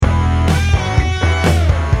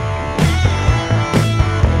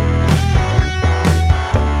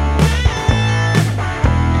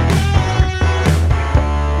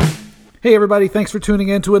Hey, everybody. Thanks for tuning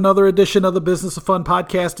in to another edition of the Business of Fun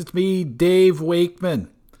podcast. It's me, Dave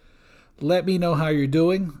Wakeman. Let me know how you're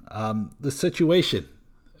doing. The situation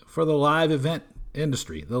for the live event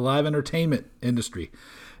industry, the live entertainment industry,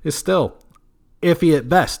 is still iffy at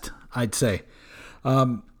best, I'd say.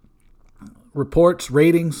 Reports,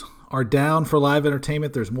 ratings are down for live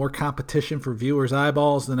entertainment. There's more competition for viewers'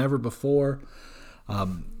 eyeballs than ever before.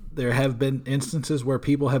 There have been instances where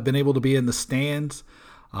people have been able to be in the stands.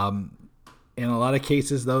 In a lot of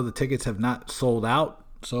cases, though, the tickets have not sold out.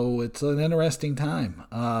 So it's an interesting time.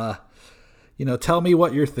 Tell me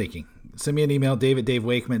what you're thinking. Send me an email,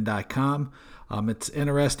 dave@davewakeman.com. It's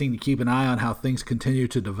interesting to keep an eye on how things continue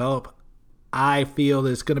to develop. I feel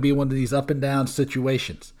that it's going to be one of these up and down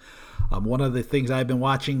situations. One of the things I've been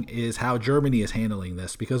watching is how Germany is handling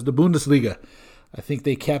this, because the Bundesliga, I think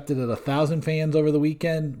they capped it at 1,000 fans over the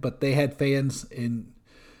weekend, but they had fans in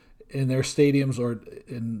their stadiums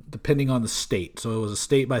depending on the state. So it was a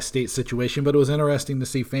state-by-state situation, but it was interesting to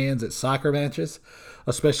see fans at soccer matches,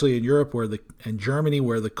 especially in Europe and Germany,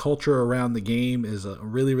 where the culture around the game is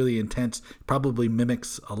really, really intense. Probably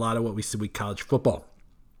mimics a lot of what we see with college football,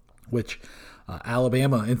 which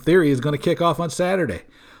Alabama, in theory, is going to kick off on Saturday.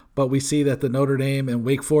 But we see that the Notre Dame and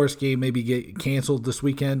Wake Forest game maybe get canceled this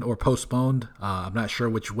weekend or postponed. I'm not sure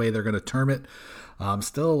which way they're going to term it.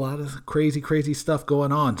 Still a lot of crazy, crazy stuff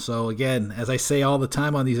going on. So again, as I say all the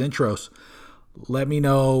time on these intros, let me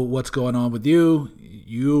know what's going on with you.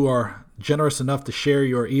 You are generous enough to share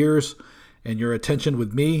your ears and your attention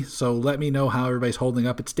with me. So let me know how everybody's holding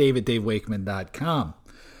up. It's dave@davewakeman.com.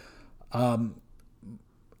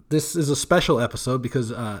 This is a special episode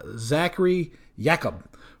because Zachary Jacob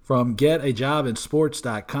from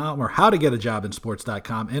GetAJobInSports.com or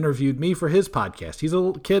HowToGetAJobInSports.com interviewed me for his podcast. He's a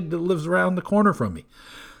little kid that lives around the corner from me.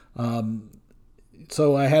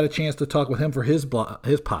 So I had a chance to talk with him for his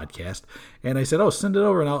podcast, and I said, send it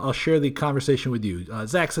over and I'll share the conversation with you.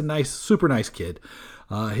 Zach's a super nice kid.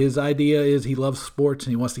 His idea is he loves sports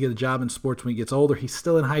and he wants to get a job in sports when he gets older. He's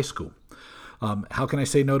still in high school. How can I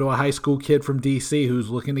say no to a high school kid from D.C. who's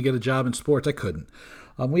looking to get a job in sports? I couldn't.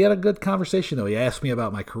 We had a good conversation, though. He asked me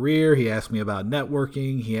about my career. He asked me about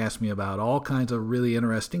networking. He asked me about all kinds of really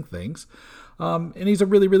interesting things. And he's a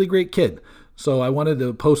really, really great kid. So I wanted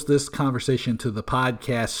to post this conversation to the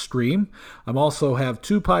podcast stream. I also have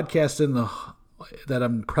two podcasts that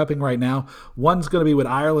I'm prepping right now. One's going to be with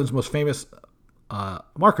Ireland's most famous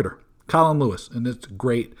marketer, Colin Lewis, and it's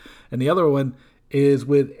great. And the other one is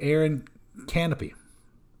with Aaron Canopy.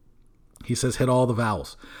 He says hit all the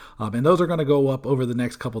vowels. And those are going to go up over the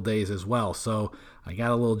next couple days as well. So I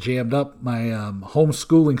got a little jammed up. My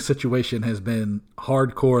homeschooling situation has been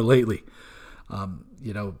hardcore lately. I'm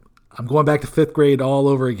going back to 5th grade all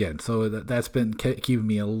over again. So that's been keeping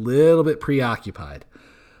me a little bit preoccupied.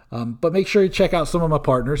 But make sure you check out some of my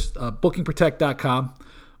partners. BookingProtect.com.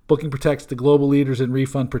 Booking Protect's the global leaders in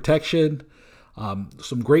refund protection.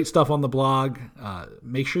 Some great stuff on the blog.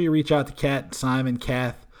 Make sure you reach out to Kat, Simon,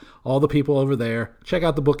 Kath, all the people over there. Check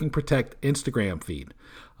out the Booking Protect Instagram feed.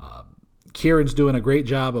 Kieran's doing a great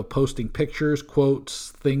job of posting pictures,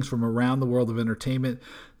 quotes, things from around the world of entertainment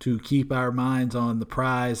to keep our minds on the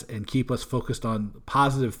prize and keep us focused on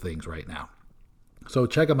positive things right now. So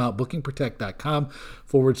check them out,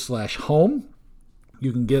 bookingprotect.com/home.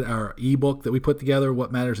 You can get our ebook that we put together,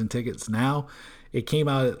 What Matters in Tickets Now. It came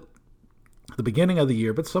out at the beginning of the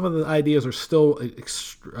year, but some of the ideas are still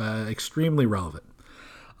extremely relevant.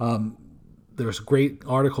 There's a great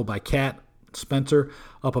article by Kat Spencer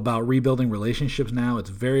up about rebuilding relationships now. It's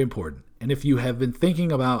very important. And if you have been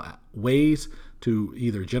thinking about ways to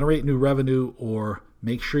either generate new revenue or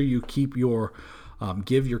make sure you keep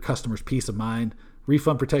give your customers peace of mind,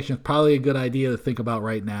 refund protection is probably a good idea to think about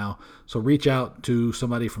right now. So reach out to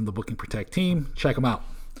somebody from the Booking Protect team. Check them out.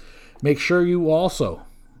 Make sure you also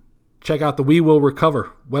check out the We Will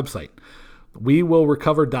Recover website,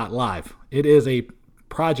 wewillrecover.live. It is a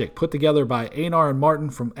project put together by Einar and Martin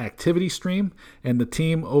from ActivityStream and the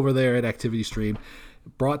team over there at ActivityStream.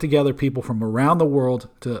 Brought together people from around the world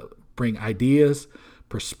to bring ideas,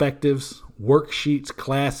 perspectives, worksheets,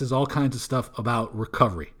 classes, all kinds of stuff about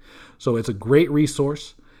recovery. So it's a great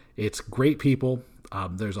resource. It's great people.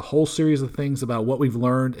 There's a whole series of things about what we've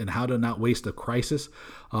learned and how to not waste a crisis.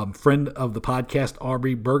 Friend of the podcast,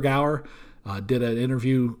 Aubrey Bergauer, did an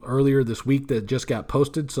interview earlier this week that just got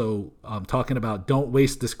posted. So I'm talking about don't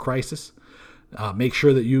waste this crisis. Make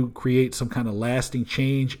sure that you create some kind of lasting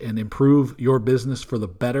change and improve your business for the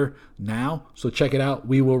better now. So check it out,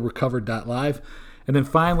 wewillrecover.live. And then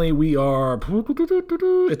finally,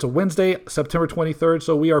 it's a Wednesday, September 23rd,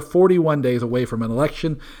 so we are 41 days away from an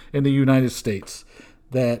election in the United States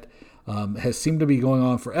that Has seemed to be going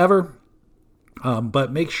on forever.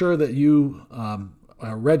 But make sure that you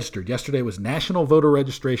are registered. Yesterday was National Voter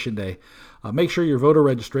Registration Day. Make sure your voter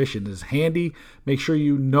registration is handy. Make sure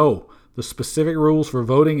you know the specific rules for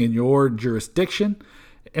voting in your jurisdiction,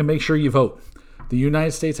 and make sure you vote. The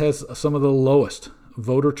United States has some of the lowest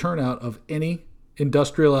voter turnout of any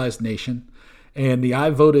industrialized nation, and the I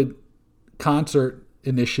Voted concert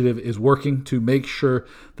initiative is working to make sure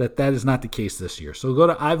that that is not the case this year. So go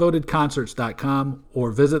to ivotedconcerts.com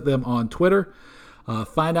or visit them on Twitter.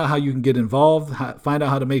 Find out how you can get involved. Find out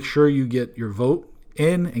how to make sure you get your vote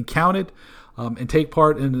in and counted, and take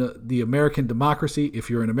part in the American democracy. If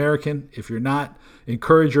you're an American, if you're not,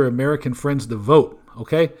 encourage your American friends to vote.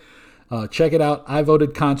 Okay, check it out,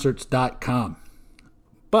 ivotedconcerts.com.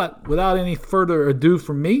 But without any further ado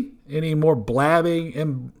from me, any more blabbing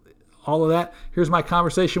and all of that, here's my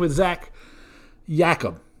conversation with Zach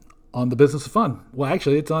Yacob on The Business of Fun. Well,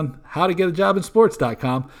 actually, it's on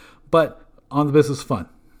howtogetajobinsports.com, but on The Business of Fun.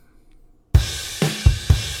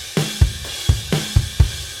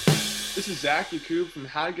 This is Zach Yacob from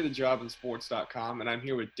howtogetajobinsports.com, and I'm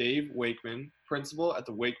here with Dave Wakeman, principal at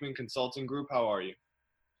the Wakeman Consulting Group. How are you?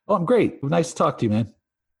 Oh, I'm great. Nice to talk to you, man.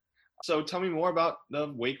 So tell me more about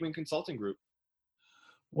the Wakeman Consulting Group.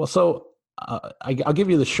 Well, so I'll give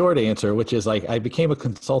you the short answer, which is like I became a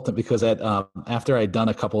consultant because after I'd done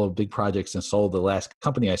a couple of big projects and sold the last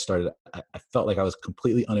company I started, I felt like I was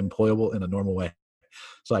completely unemployable in a normal way.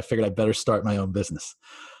 So I figured I better start my own business.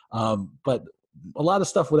 But a lot of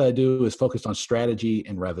stuff what I do is focused on strategy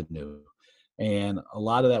and revenue. And a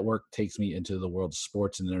lot of that work takes me into the world of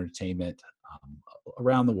sports and entertainment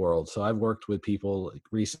around the world. So I've worked with people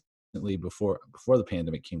recently before the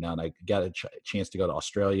pandemic came down. I got a chance to go to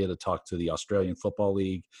Australia to talk to the Australian Football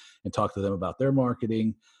League and talk to them about their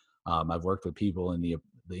marketing. I've worked with people in the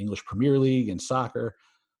English Premier League and soccer,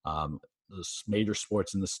 the major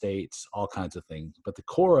sports in the States, all kinds of things. But the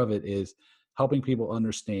core of it is helping people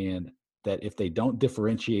understand that if they don't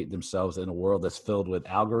differentiate themselves in a world that's filled with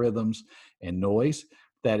algorithms and noise,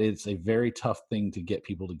 that it's a very tough thing to get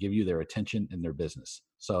people to give you their attention in their business.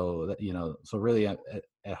 So that, so really at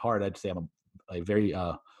heart, I'd say I'm a very,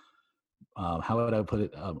 how would I put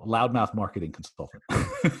it? Loudmouth marketing consultant.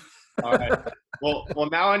 All right. Well,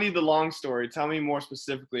 now I need the long story. Tell me more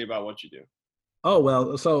specifically about what you do. Oh,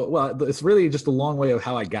 well, it's really just a long way of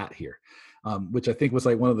how I got here. Which I think was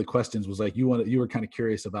like one of the questions was like, you were kind of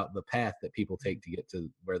curious about the path that people take to get to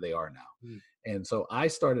where they are now. Mm. And so I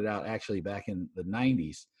started out actually back in the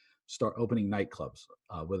 90s, start opening nightclubs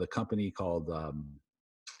with a company called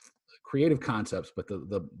Creative Concepts. But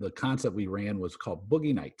the concept we ran was called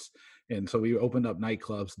Boogie Nights. And so we opened up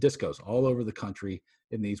nightclubs, discos all over the country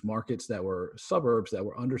in these markets that were suburbs that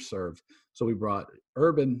were underserved. So we brought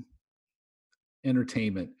urban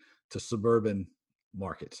entertainment to suburban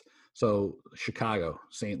markets. So Chicago,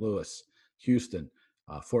 St. Louis, Houston,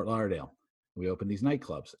 Fort Lauderdale, we opened these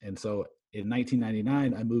nightclubs. And so in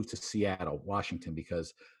 1999, I moved to Seattle, Washington,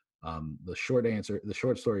 because the short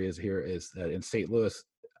story is that in St. Louis,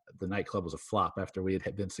 the nightclub was a flop after we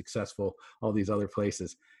had been successful, all these other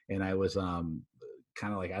places. And I was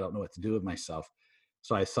kind of like, I don't know what to do with myself.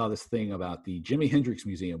 So I saw this thing about the Jimi Hendrix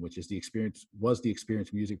Museum, which is the Experience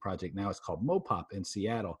Music Project. Now it's called Mopop in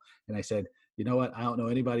Seattle. And I said, you know what? I don't know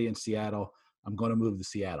anybody in Seattle. I'm going to move to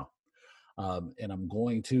Seattle. And I'm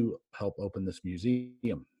going to help open this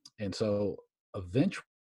museum. And so eventually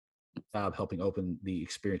I'm helping open the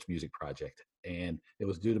Experience Music Project. And it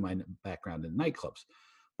was due to my background in nightclubs.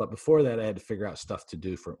 But before that, I had to figure out stuff to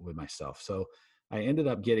do with myself. So I ended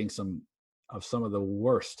up getting some of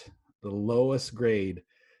the lowest grade,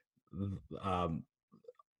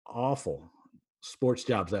 awful sports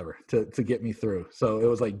jobs ever to get me through. So it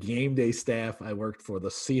was like game day staff. I worked for the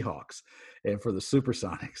Seahawks and for the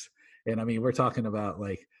Supersonics. And I mean, we're talking about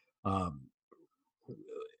like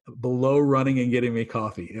below running and getting me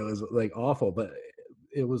coffee. It was like awful, but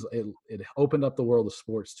it opened up the world of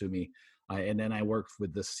sports to me. And then I worked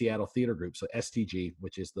with the Seattle Theater Group, so STG,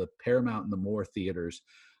 which is the Paramount and the Moore theaters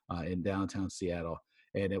in downtown Seattle.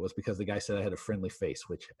 And it was because the guy said I had a friendly face,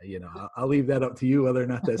 which, I'll leave that up to you whether or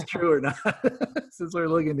not that's true or not, since we're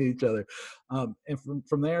looking at each other. And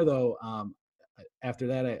from there, though, after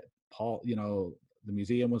that, the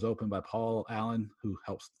museum was opened by Paul Allen, who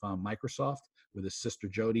helps found Microsoft, with his sister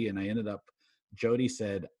Jody. And Jody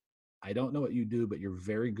said, I don't know what you do, but you're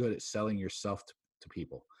very good at selling yourself to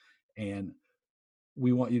people. And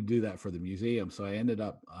we want you to do that for the museum. So I ended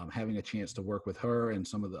up having a chance to work with her and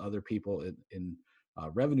some of the other people in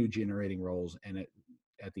revenue generating roles. And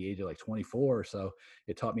at the age of like 24 or so,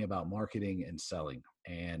 it taught me about marketing and selling.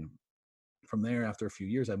 And from there, after a few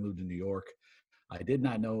years, I moved to New York. I did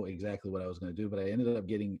not know exactly what I was going to do, but I ended up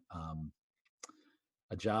getting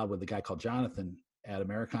a job with a guy called Jonathan at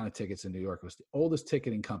Americana Tickets in New York. It was the oldest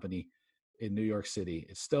ticketing company in New York City.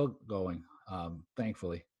 It's still going,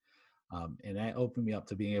 thankfully. And that opened me up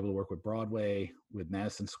to being able to work with Broadway, with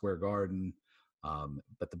Madison Square Garden.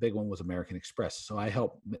 But the big one was American Express. So I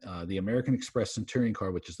helped the American Express Centurion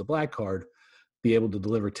card, which is the black card, be able to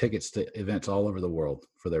deliver tickets to events all over the world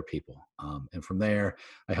for their people. And from there,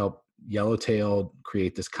 I helped Yellowtail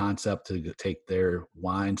create this concept to take their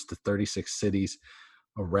wines to 36 cities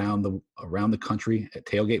around the country at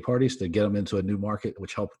tailgate parties to get them into a new market,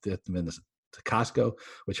 which helped get them into to Costco,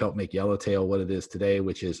 which helped make Yellowtail what it is today,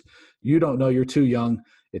 which is, you don't know, you're too young.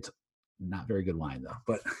 It's not very good wine though.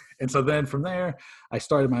 But, and so then from there, I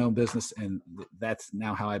started my own business, and that's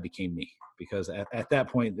now how I became me. Because at that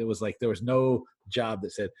point, it was like, there was no job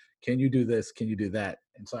that said, can you do this? Can you do that?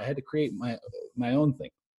 And so I had to create my own thing.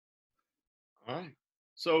 All right.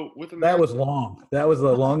 So with That was long. That was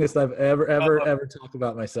the longest I've ever talked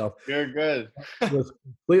about myself. You're good. It was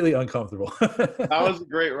completely uncomfortable. That was a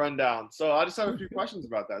great rundown. So I just have a few questions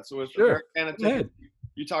about that. So with Americana Tickets,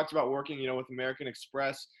 you talked about working, with American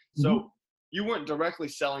Express. So you weren't directly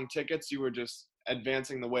selling tickets. You were just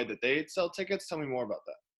advancing the way that they sell tickets. Tell me more about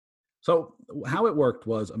that. So how it worked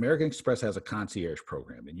was, American Express has a concierge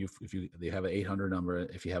program, and they have an 800 number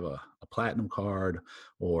if you have a platinum card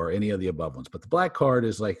or any of the above ones. But the black card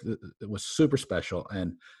is like, it was super special,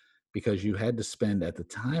 and because you had to spend at the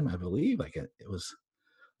time, I believe, like it was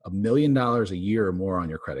 $1 million a year or more on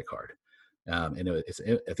your credit card. And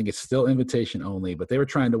I think it's still invitation only, but they were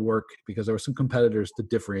trying to work, because there were some competitors, to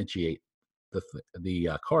differentiate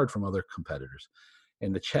the card from other competitors.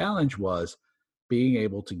 And the challenge was being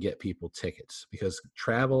able to get people tickets, because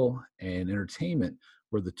travel and entertainment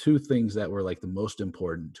were the two things that were like the most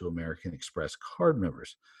important to American Express card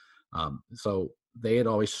members. So they had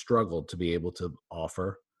always struggled to be able to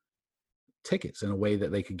offer tickets in a way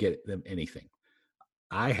that they could get them anything.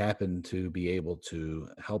 I happened to be able to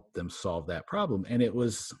help them solve that problem. And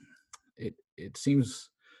it seems,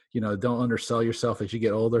 don't undersell yourself as you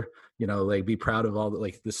get older, like be proud of all the,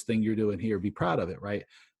 like this thing you're doing here, be proud of it. Right.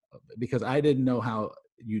 Because I didn't know how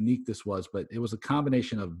unique this was, but it was a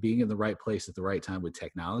combination of being in the right place at the right time with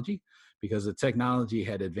technology, because the technology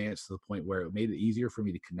had advanced to the point where it made it easier for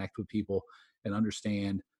me to connect with people and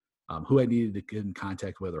understand who I needed to get in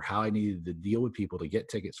contact with, or how I needed to deal with people to get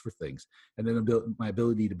tickets for things. And then my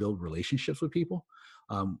ability to build relationships with people.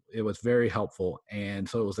 It was very helpful. And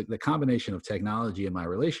so it was like the combination of technology and my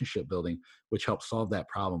relationship building, which helped solve that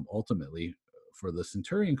problem ultimately for the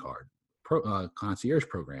Centurion card concierge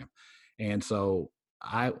program. And so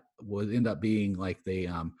I would end up being like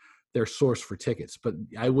their source for tickets, but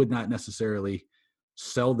I would not necessarily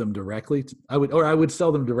sell them directly. I would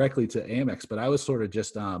sell them directly to Amex, but I was sort of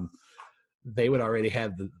just, they would already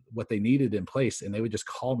have what they needed in place, and they would just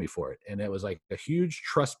call me for it. And it was like a huge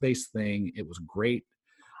trust-based thing. It was great.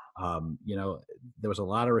 There was a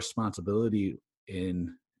lot of responsibility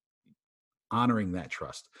in honoring that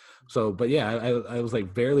trust. So, but yeah, I was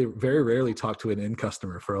like very rarely talk to an end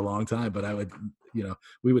customer for a long time, but I would,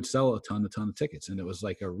 we would sell a ton of tickets, and it was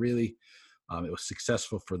like a really, it was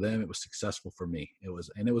successful for them. It was successful for me. It was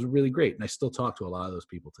really great. And I still talk to a lot of those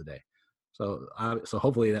people today. So, so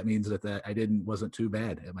hopefully that means that I wasn't too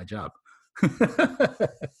bad at my job.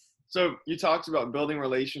 So you talked about building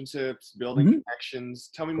relationships, building connections.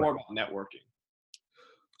 Tell me more about networking.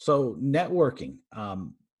 So networking,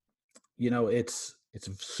 it's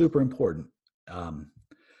super important.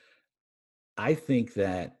 I think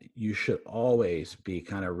that you should always be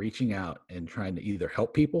kind of reaching out and trying to either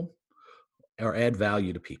help people or add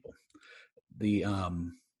value to people. The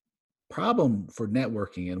problem for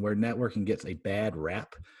networking, and where networking gets a bad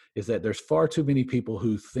rap, is that there's far too many people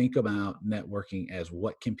who think about networking as,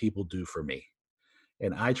 what can people do for me?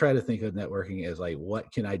 And I try to think of networking as like,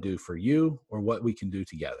 what can I do for you, or what we can do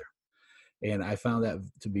together? And I found that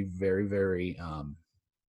to be very, very,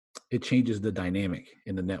 it changes the dynamic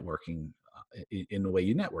in the networking, in the way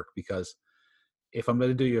you network. Because if I'm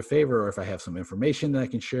going to do you a favor, or if I have some information that I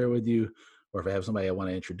can share with you, or if I have somebody I want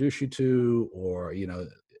to introduce you to, or,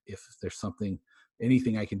 if there's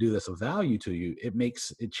anything I can do that's of value to you,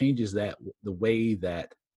 it changes the way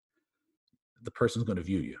that the person's going to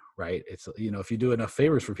view you. Right. It's, if you do enough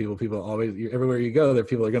favors for people, everywhere you go, there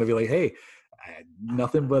people are going to be like, hey, I had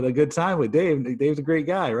nothing but a good time with Dave. Dave's a great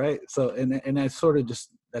guy. Right. So, and I sort of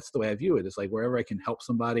that's the way I view it. It's like, wherever I can help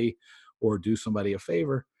somebody or do somebody a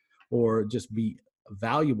favor, or just be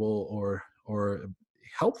valuable or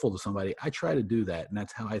helpful to somebody, I try to do that. And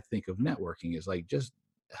that's how I think of networking, is like, just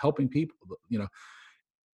helping people,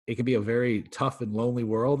 it can be a very tough and lonely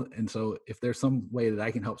world. And so if there's some way that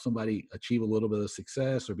I can help somebody achieve a little bit of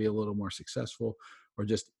success or be a little more successful, or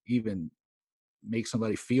just even make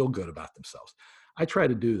somebody feel good about themselves, I try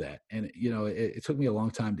to do that. And, it took me a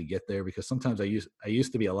long time to get there, because sometimes I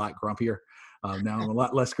used to be a lot grumpier. Now I'm a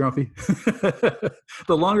lot less grumpy. The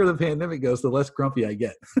longer the pandemic goes, the less grumpy I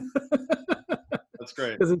get. That's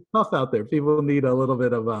great. Because it's tough out there. People need a little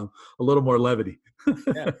bit of a little more levity.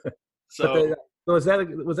 Yeah. So was that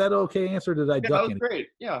an okay answer? Did I duck that was in? great.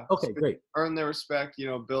 Yeah. Okay, So great. earn their respect,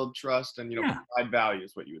 build trust, and provide value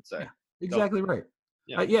is what you would say. Yeah, exactly right.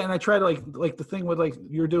 Yeah. And I try to like the thing with, like,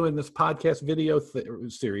 you're doing this podcast video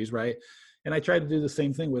series, right? And I try to do the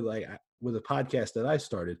same thing with a podcast that I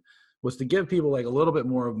started, was to give people like a little bit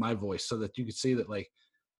more of my voice, so that you could see that, like,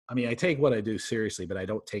 I mean, I take what I do seriously, but I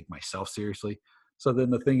don't take myself seriously. So then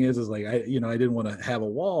the thing is like, I didn't want to have a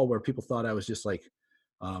wall where people thought I was just like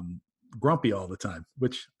grumpy all the time,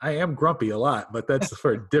 which I am grumpy a lot, but that's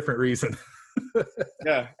for a different reason.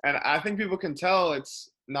 Yeah. And I think people can tell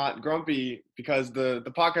it's not grumpy because the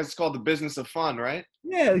podcast is called The Business of Fun, right?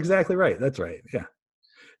 Yeah, exactly right. That's right. Yeah.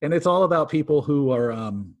 And it's all about people who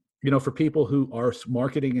are, for people who are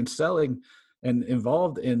marketing and selling and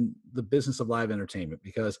involved in the business of live entertainment,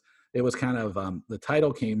 because it was kind of, the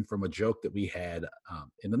title came from a joke that we had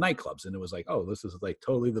in the nightclubs. And it was like, oh, this is like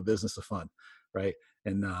totally the business of fun. Right.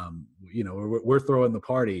 And, we're throwing the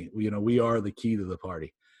party, we are the key to the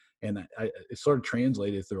party. And it sort of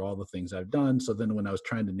translated through all the things I've done. So then when I was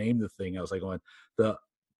trying to name the thing, I was like,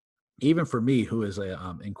 even for me, who is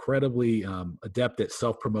a incredibly adept at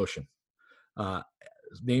self-promotion,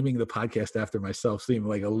 naming the podcast after myself seemed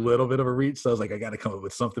like a little bit of a reach. So I was like, I got to come up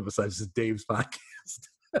with something besides just Dave's podcast.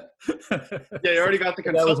 Yeah, you already got the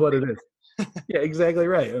that was what it is. Yeah, exactly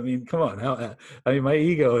right. I mean, come on. My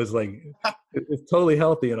ego is like, it's totally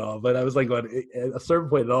healthy and all, but I was like, at a certain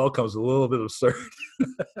point, it all comes a little bit absurd.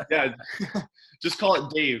 Yeah, just call it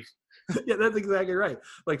Dave. Yeah, that's exactly right.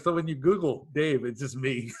 Like, so when you Google Dave, it's just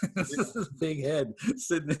me. It's just this big head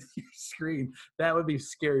sitting in your screen. That would be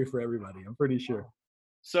scary for everybody, I'm pretty sure.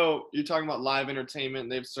 So you're talking about live entertainment.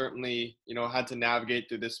 They've certainly, had to navigate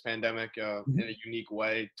through this pandemic in a unique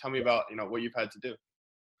way. Tell me about, what you've had to do.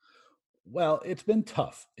 Well, it's been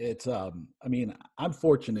tough. It's, I'm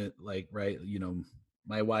fortunate, like, right,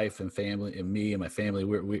 my wife and family and me and my family,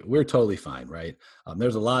 we're totally fine, right?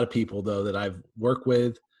 There's a lot of people, though, that I've worked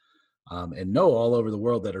with and know all over the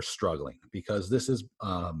world that are struggling, because this is,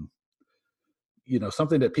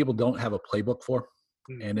 something that people don't have a playbook for.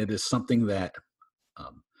 Mm-hmm. And it is something that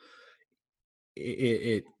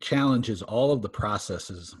it challenges all of the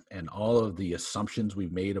processes and all of the assumptions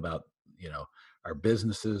we've made about, our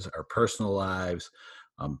businesses, our personal lives,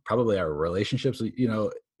 probably our relationships.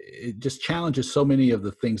 It just challenges so many of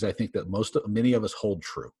the things I think that many of us hold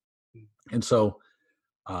true. And so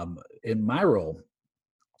in my role,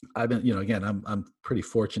 I've been, again, I'm pretty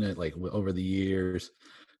fortunate, like over the years,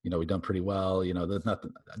 we've done pretty well. There's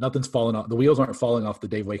nothing's falling off. The wheels aren't falling off the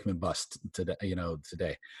Dave Wakeman bus today,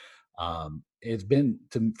 today. It's been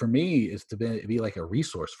for me is to be like a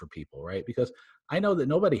resource for people, right? Because I know that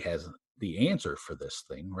nobody has the answer for this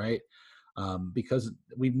thing, right? Because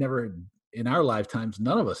we've never, in our lifetimes,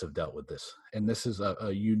 none of us have dealt with this. And this is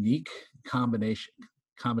a unique combination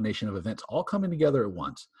of events all coming together at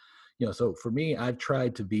once. So for me, I've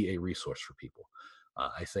tried to be a resource for people.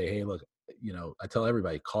 I say, hey, look, I tell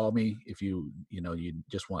everybody, call me if you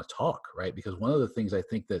just want to talk, right? Because one of the things I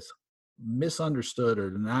think that's misunderstood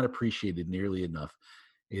or not appreciated nearly enough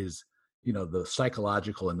is, the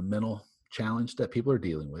psychological and the mental challenge that people are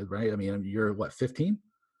dealing with, right? I mean, you're what, 15?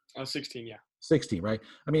 16, yeah. 16, right?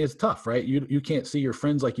 I mean, it's tough, right? You can't see your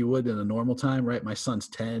friends like you would in a normal time, right? My son's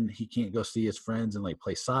 10. He can't go see his friends and like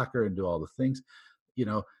play soccer and do all the things.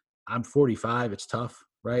 I'm 45. It's tough,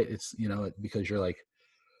 right? It's, because you're like,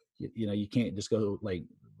 you can't just go like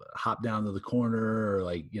hop down to the corner or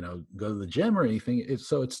like, go to the gym or anything. It's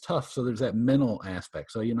tough. So there's that mental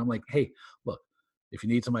aspect. So, I'm like, hey, look, if you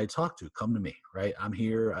need somebody to talk to, come to me, right? I'm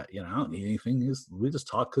here. I don't need anything. We just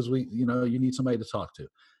talk because you need somebody to talk to.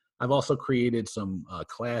 I've also created some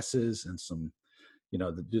classes and some,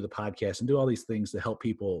 to do the podcast and do all these things to help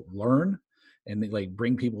people learn and like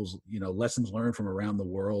bring people's, lessons learned from around the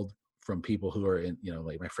world from people who are in,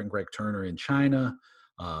 like my friend Greg Turner in China,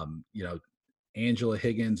 Angela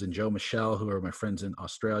Higgins and Joe Michelle, who are my friends in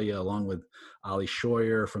Australia, along with Ali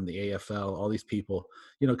Scheuer from the AFL, all these people,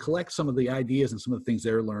 collect some of the ideas and some of the things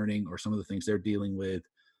they're learning or some of the things they're dealing with,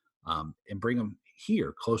 and bring them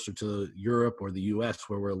here closer to Europe or the US,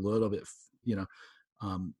 where we're a little bit,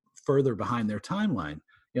 further behind their timeline.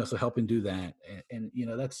 so helping do that. And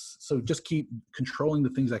that's, so just keep controlling the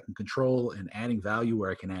things I can control and adding value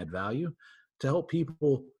where I can add value to help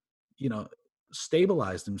people, you know,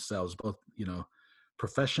 stabilize themselves, both,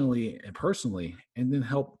 professionally and personally, and then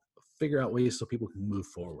help figure out ways so people can move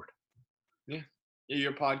forward. Yeah.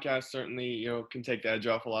 Your podcast certainly, can take the edge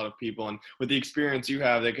off a lot of people, and with the experience you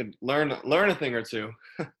have, they could learn a thing or two.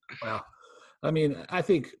 Well, I mean, I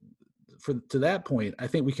think to that point, I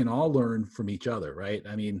think we can all learn from each other, right?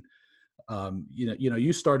 I mean,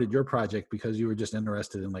 you started your project because you were just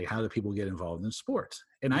interested in, like, how do people get involved in sports?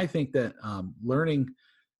 And I think that learning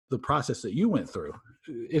the process that you went through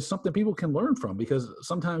is something people can learn from, because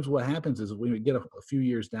sometimes what happens is when we get a few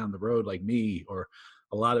years down the road, like me, or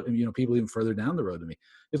a lot of, people even further down the road than me,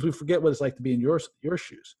 is we forget what it's like to be in your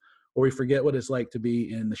shoes, or we forget what it's like to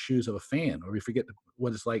be in the shoes of a fan, or we forget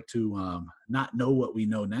what it's like to not know what we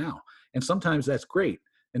know now. And sometimes that's great.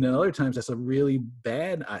 And then other times that's a really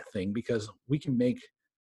bad thing, because we can make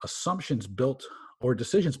assumptions built or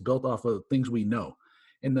decisions built off of things we know.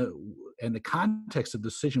 And the context of the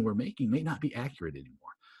decision we're making may not be accurate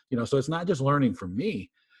anymore. So it's not just learning from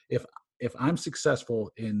me. If I'm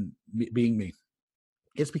successful in being me,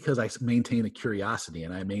 it's because I maintain a curiosity,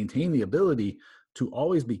 and I maintain the ability to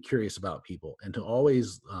always be curious about people, and to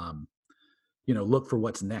always, look for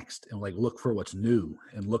what's next, and like look for what's new,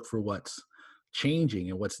 and look for what's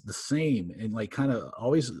changing and what's the same, and like kind of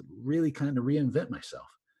always really kind of reinvent myself,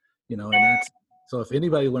 and that's, so if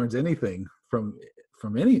anybody learns anything from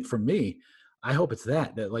me, I hope it's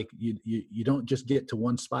that like you don't just get to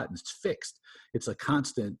one spot and it's fixed. It's a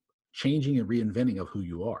constant changing and reinventing of who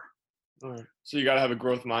you are. All right. So you got to have a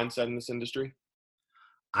growth mindset in this industry.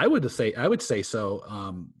 I would say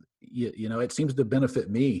so. It seems to benefit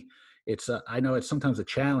me. It's I know it's sometimes a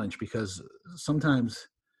challenge, because sometimes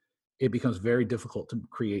it becomes very difficult to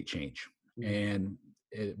create change, and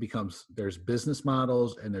there's business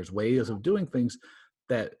models and there's ways of doing things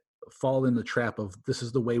that fall in the trap of, this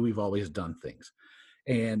is the way we've always done things.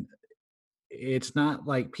 And it's not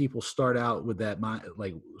like people start out with that mind,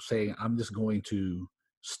 like saying, I'm just going to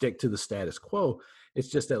stick to the status quo. It's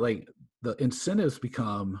just that, like, the incentives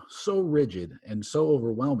become so rigid and so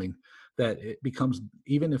overwhelming that it becomes,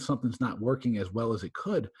 even if something's not working as well as it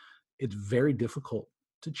could, it's very difficult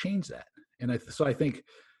to change that. And so I think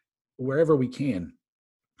wherever we can,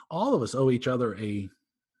 all of us owe each other a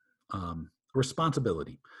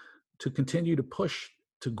responsibility to continue to push,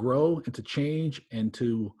 to grow, and to change, and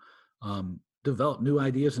to develop new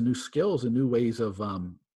ideas and new skills and new ways of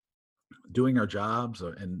doing our jobs,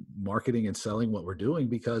 and marketing and selling what we're doing,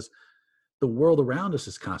 because the world around us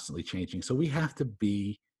is constantly changing. So we have to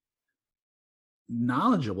be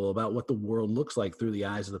knowledgeable about what the world looks like through the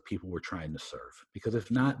eyes of the people we're trying to serve, because if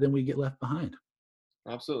not, then we get left behind.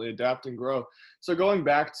 Absolutely. Adapt and grow. So going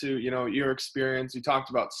back to, your experience, you talked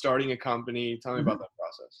about starting a company. Tell me about that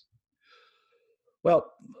process.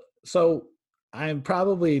 Well, so I'm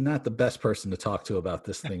probably not the best person to talk to about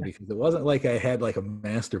this thing, because it wasn't like I had like a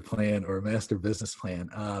master plan or a master business plan.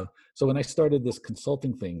 So when I started this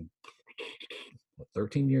consulting thing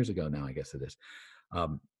 13 years ago now, I guess it is,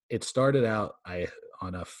 it started out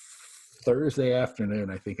on a Thursday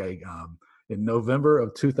afternoon, I think in November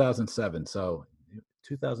of 2007. So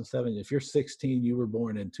 2007, if you're 16, you were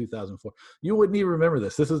born in 2004. You wouldn't even remember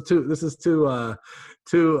this. This is too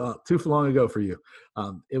long ago for you.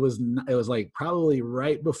 It was like probably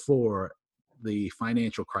right before the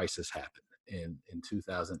financial crisis happened in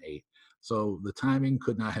 2008. So the timing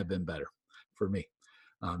could not have been better for me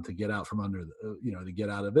to get out from under to get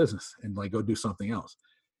out of business and like go do something else.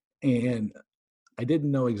 And I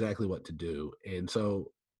didn't know exactly what to do. And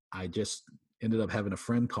so I just ended up having a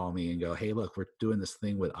friend call me and go, hey, look, we're doing this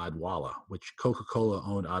thing with Odwalla, which Coca-Cola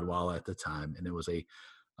owned Odwalla at the time. And it was a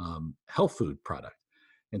health food product.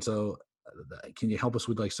 And so can you help us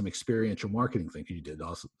with like some experiential marketing thing? You did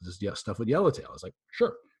also this stuff with Yellowtail. I was like,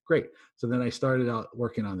 sure, great. So then I started out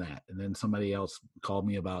working on that. And then somebody else called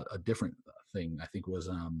me about a different thing. I think was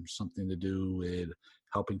something to do with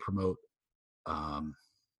helping promote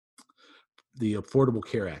the Affordable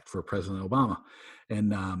Care Act for President Obama.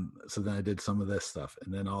 And so then I did some of this stuff.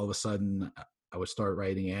 And then all of a sudden I would start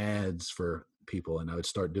writing ads for people, and I would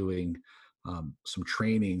start doing some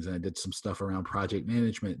trainings, and I did some stuff around project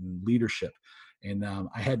management and leadership. And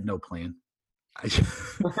I had no plan.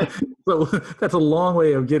 So that's a long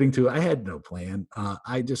way of getting to it. I had no plan.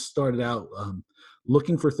 I just started out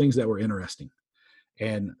looking for things that were interesting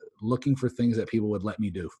and looking for things that people would let me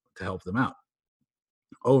do to help them out.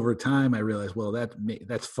 Over time, I realized, well,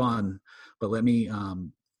 that's fun, but let me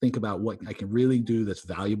think about what I can really do that's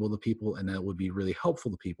valuable to people and that would be really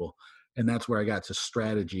helpful to people. And that's where I got to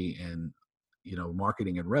strategy and,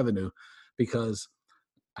 marketing and revenue, because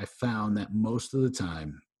I found that most of the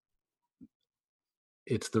time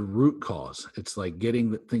it's the root cause. It's like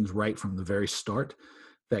getting things right from the very start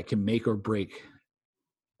that can make or break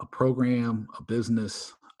a program, a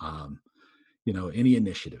business, any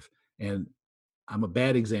initiative. And I'm a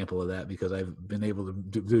bad example of that because I've been able to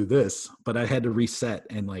do this, but I had to reset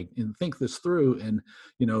and think this through, and,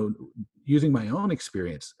 using my own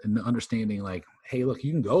experience and understanding hey, look,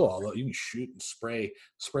 you can you can shoot and spray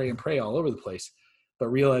and pray all over the place, but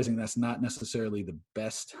realizing that's not necessarily the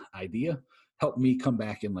best idea helped me come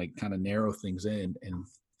back and kind of narrow things in and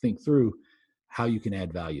think through how you can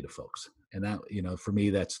add value to folks. And that, for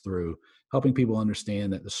me, that's through helping people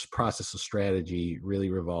understand that this process of strategy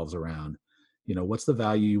really revolves around, what's the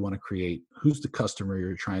value you want to create, who's the customer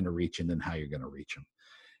you're trying to reach, and then how you're going to reach them.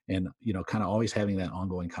 And, kind of always having that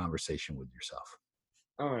ongoing conversation with yourself.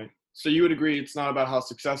 All right. So you would agree it's not about how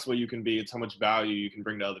successful you can be, it's how much value you can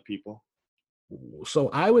bring to other people. So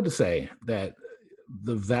I would say that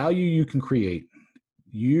the value you can create,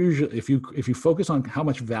 usually if you focus on how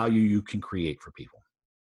much value you can create for people,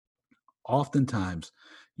 oftentimes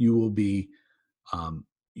you will be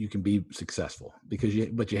you can be successful,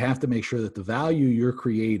 but you have to make sure that the value you're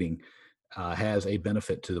creating has a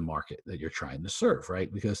benefit to the market that you're trying to serve,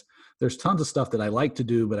 right? Because there's tons of stuff that I like to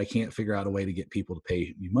do, but I can't figure out a way to get people to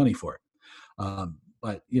pay me money for it.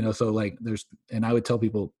 But and I would tell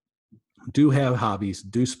people, do have hobbies,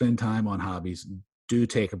 do spend time on hobbies, do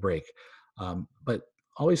take a break. But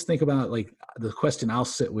always think about the question I'll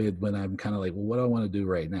sit with when I'm kind of well, what do I want to do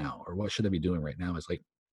right now? Or what should I be doing right now? Is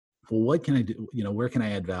well, what can I do? Where can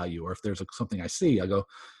I add value? Or if there's something I see, I go,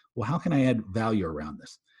 well, how can I add value around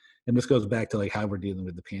this? And this goes back to how we're dealing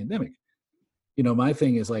with the pandemic. My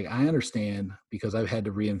thing is I understand, because I've had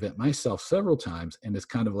to reinvent myself several times. And it's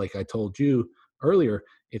kind of like I told you earlier,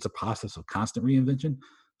 it's a process of constant reinvention.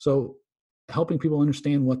 So helping people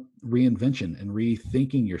understand what reinvention and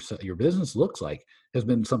rethinking your business looks like has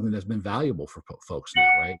been something that's been valuable for folks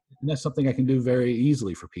now, right? And that's something I can do very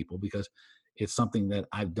easily for people because it's something that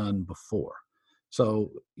I've done before.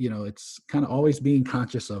 So, it's kind of always being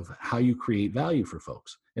conscious of how you create value for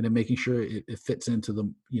folks, and then making sure it fits into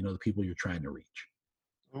the, the people you're trying to reach.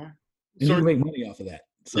 All right. And you can make money off of that.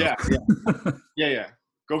 So. Yeah.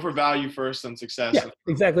 Go for value first and success. Yeah,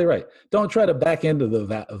 exactly right. Don't try to back into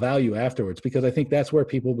the value afterwards, because I think that's where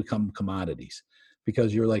people become commodities,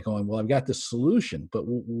 because you're going, well, I've got this solution, but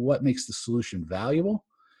what makes the solution valuable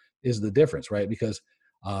is the difference, right? Because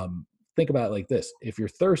think about it like this. If you're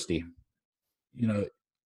thirsty,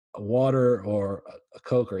 a water or a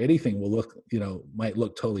Coke or anything will might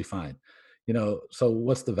look totally fine. So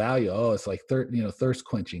what's the value? Oh, it's thirst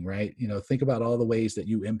quenching, right? Think about all the ways that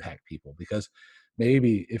you impact people, because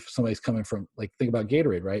maybe if somebody's coming from, think about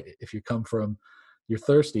Gatorade, right? If you come from, you're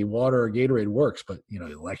thirsty, water or Gatorade works, but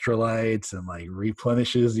electrolytes and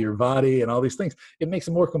replenishes your body and all these things, it makes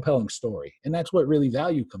a more compelling story. And that's what really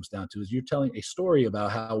value comes down to, is you're telling a story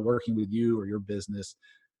about how working with you or your business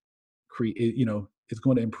is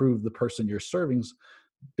going to improve the person you're serving's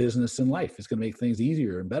business and life. It's going to make things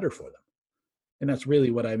easier and better for them. And that's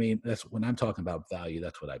really what I mean. That's when I'm talking about value,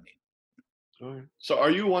 that's what I mean. All right. So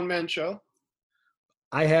are you a one-man show?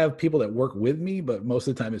 I have people that work with me, but most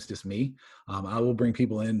of the time it's just me. I will bring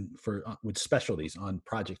people in with specialties on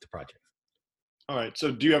project to project. All right.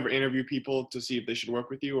 So do you ever interview people to see if they should work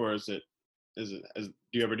with you, or do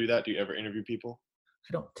you ever do that? Do you ever interview people?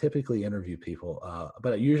 I don't typically interview people,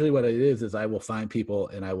 but usually what it is I will find people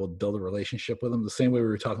and I will build a relationship with them, the same way we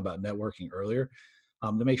were talking about networking earlier,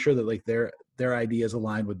 to make sure that their ideas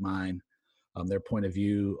align with mine, their point of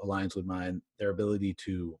view aligns with mine, their ability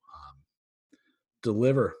to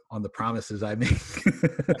deliver on the promises I make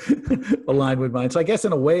align with mine. So I guess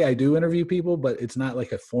in a way I do interview people, but it's not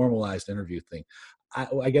like a formalized interview thing.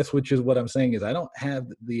 I guess, which is what I'm saying, is I don't have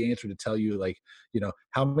the answer to tell you,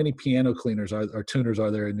 how many piano cleaners or tuners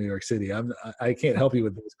are there in New York City? I can't help you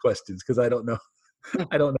with those questions because I don't know.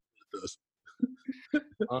 I don't know those.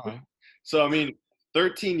 All right. So,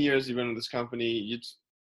 13 years you've been with this company. It's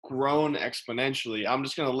grown exponentially. I'm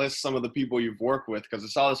just going to list some of the people you've worked with, because I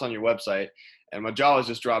saw this on your website and my jaw was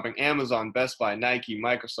just dropping. Amazon, Best Buy, Nike,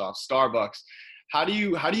 Microsoft, Starbucks. How do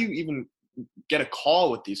you even get a call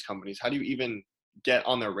with these companies? How do you even get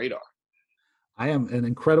on their radar? I am an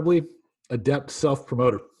incredibly adept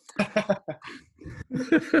self-promoter.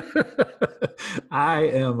 I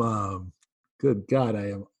am, good God,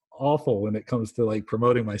 I am awful when it comes to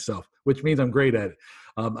promoting myself, which means I'm great at it.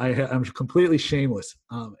 I'm completely shameless.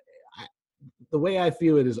 The way I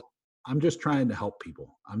feel it is I'm just trying to help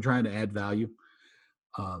people. I'm trying to add value.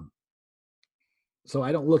 So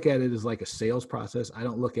I don't look at it as like a sales process. I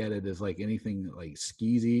don't look at it as like anything like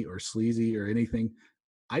skeezy or sleazy or anything.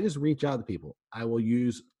 I just reach out to people. I will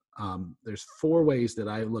use, there's 4 ways that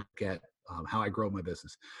I look at how I grow my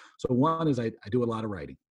business. So one is I do a lot of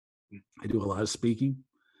writing. I do a lot of speaking.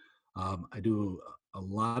 I do a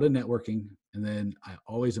lot of networking, and then I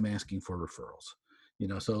always am asking for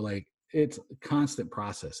referrals. So like it's a constant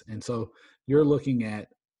process. And so you're looking at,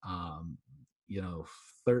 um,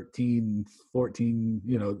 13, 14,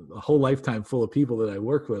 a whole lifetime full of people that I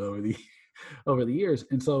work with over the over the years.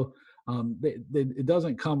 And so it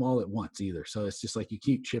doesn't come all at once either. So it's just like you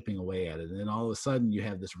keep chipping away at it, and then all of a sudden you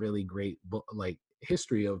have this really great like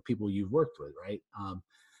history of people you've worked with, right?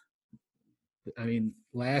 I mean,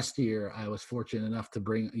 last year I was fortunate enough to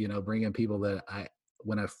bring in people that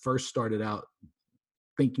when I first started out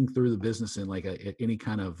thinking through the business in like any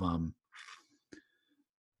kind of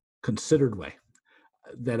considered way,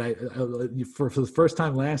 that for the first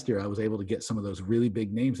time last year, I was able to get some of those really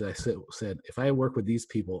big names that I said, if I work with these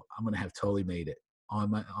people, I'm going to have totally made it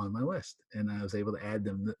on my list. And I was able to add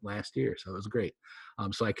them last year. So it was great.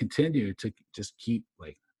 So I continue to just keep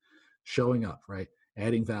like showing up, right?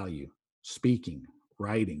 Adding value, speaking,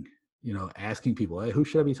 writing, asking people, hey, who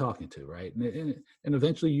should I be talking to, right? And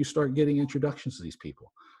eventually you start getting introductions to these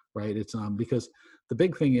people, right? It's because the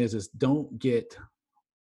big thing is don't get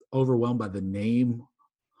overwhelmed by the name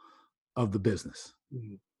of the business.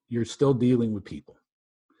 Mm-hmm. You're still dealing with people.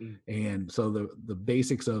 Mm-hmm. And so the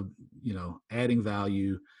basics of, adding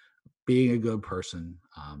value, being a good person,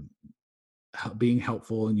 being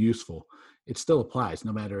helpful and useful, it still applies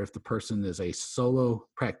no matter if the person is a solo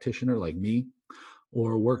practitioner like me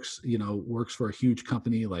or works for a huge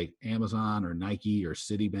company like Amazon or Nike or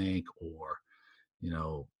Citibank, or,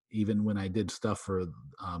 even when I did stuff for,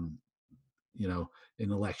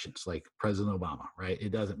 in elections like President Obama, right?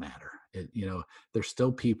 It doesn't matter. There's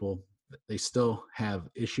still people, they still have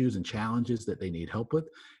issues and challenges that they need help with.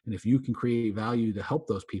 And if you can create value to help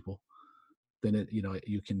those people, then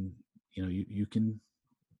you can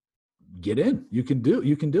get in, you can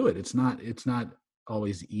do it. It's not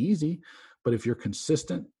always easy, but if you're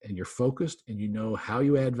consistent and you're focused and you know how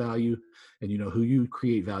you add value and you know who you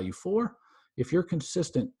create value for, if you're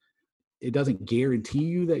consistent, it doesn't guarantee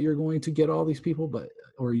you that you're going to get all these people,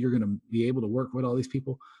 or you're going to be able to work with all these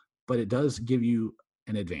people, but it does give you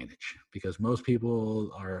an advantage, because most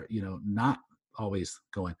people are, not always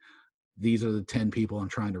going, these are the 10 people I'm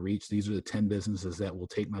trying to reach. These are the 10 businesses that will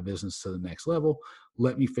take my business to the next level.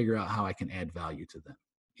 Let me figure out how I can add value to them.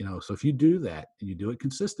 So if you do that and you do it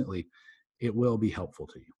consistently, it will be helpful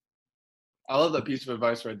to you. I love that piece of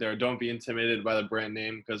advice right there. Don't be intimidated by the brand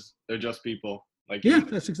name, because they're just people. Like, yeah,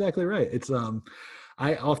 that's exactly right. It's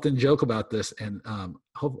I often joke about this, and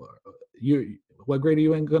what grade are you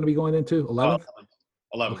going to be going into? 11th?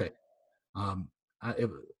 11. Okay.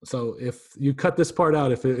 So if you cut this part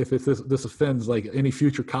out, if this offends like any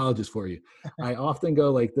future colleges for you, I often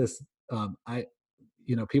go like this.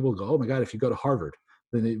 People go, oh my God, if you go to Harvard,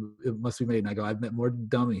 then it must be made. And I go, I've met more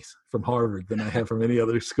dummies from Harvard than I have from any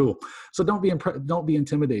other school. So don't be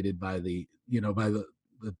intimidated by the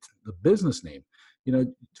business name.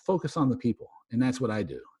 Focus on the people, and that's what I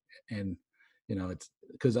do. And it's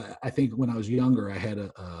because I think when I was younger, I had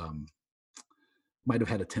might have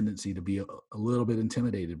had a tendency to be a little bit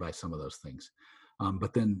intimidated by some of those things.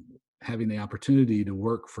 But then having the opportunity to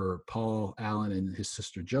work for Paul Allen and his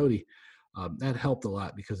sister Jody, that helped a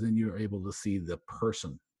lot, because then you're able to see the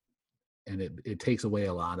person, and it takes away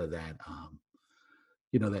a lot of that,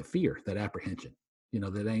 that fear, that apprehension,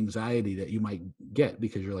 that anxiety that you might get,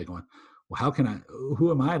 because you're like going, well, who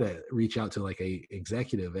am I to reach out to like a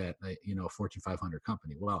executive at a Fortune 500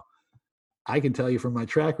 company? Well, I can tell you from my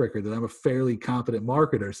track record that I'm a fairly competent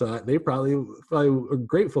marketer, so they probably are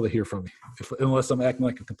grateful to hear from me, unless I'm acting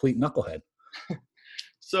like a complete knucklehead.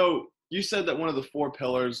 So you said that one of the 4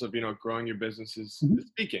 pillars of growing your business is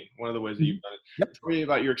speaking. One of the ways that you've done it. Yep. Tell me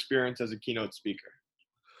about your experience as a keynote speaker.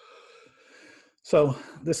 So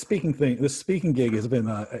this speaking gig has been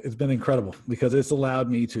it's been incredible, because it's allowed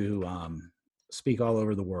me to speak all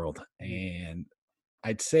over the world. And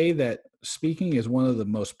I'd say that speaking is one of the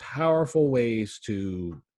most powerful ways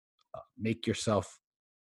to make yourself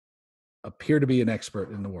appear to be an expert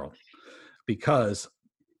in the world, because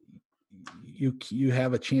you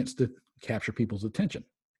have a chance to capture people's attention.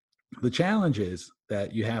 The challenge is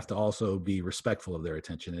that you have to also be respectful of their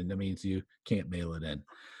attention, and that means you can't mail it in.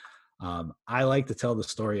 I like to tell the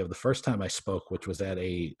story of the first time I spoke, which was at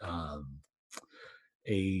a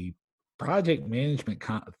project management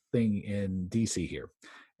thing in DC here.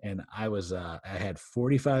 And I had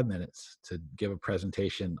 45 minutes to give a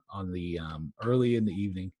presentation on the early in the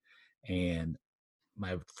evening, and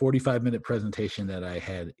my 45-minute presentation that I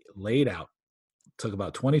had laid out took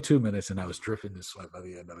about 22 minutes, and I was dripping in sweat by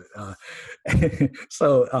the end of it.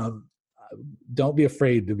 So don't be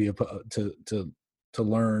afraid to to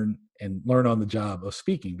learn and learn on the job of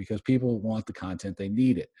speaking, because people want the content, they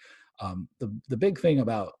need it. The big thing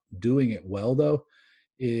about doing it well, though,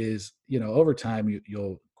 is, over time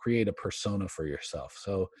you'll create a persona for yourself.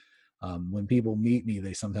 So when people meet me,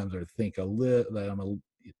 they sometimes think a little that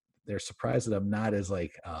they're surprised that I'm not as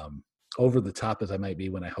like over the top as I might be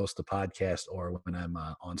when I host a podcast or when I'm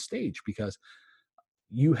on stage, because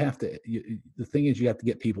the thing is, you have to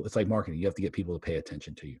get people. It's like marketing. You have to get people to pay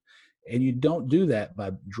attention to you, and you don't do that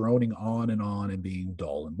by droning on and being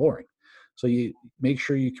dull and boring. So you make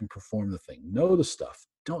sure you can perform the thing, know the stuff.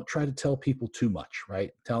 Don't try to tell people too much,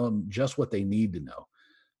 right? Tell them just what they need to know.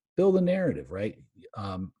 Build a narrative, right?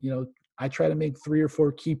 I try to make 3 or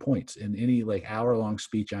 4 key points in any like hour-long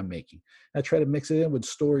speech I'm making. I try to mix it in with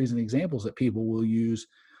stories and examples that people will use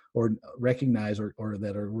or recognize or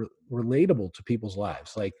that are relatable to people's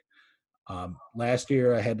lives. Like last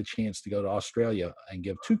year, I had the chance to go to Australia and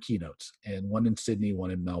give 2 keynotes, and one in Sydney,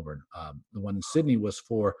 one in Melbourne. The one in Sydney was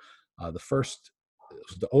for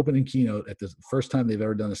the opening keynote at the first time they've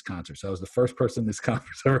ever done this concert. So I was the first person this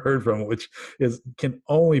conference ever heard from, which can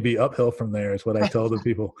only be uphill from there, is what I told the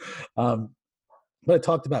people. But I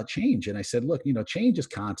talked about change, and I said, look, change is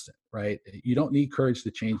constant, right? You don't need courage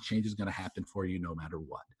to change. Change is going to happen for you no matter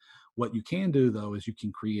what. What you can do, though, is you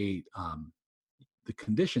can create the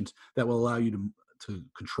conditions that will allow you to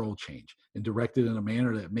control change and direct it in a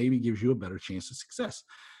manner that maybe gives you a better chance of success.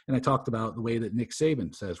 And I talked about the way that Nick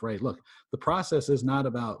Saban says, right, look, the process is not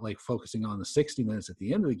about like focusing on the 60 minutes at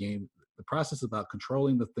the end of the game. The process is about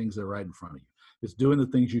controlling the things that are right in front of you. It's doing the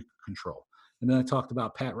things you control. And then I talked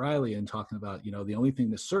about Pat Riley and talking about, the only thing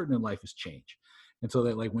that's certain in life is change. And so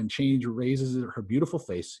that like when change raises her beautiful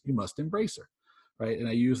face, you must embrace her, right? And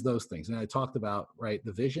I use those things. And I talked about, right,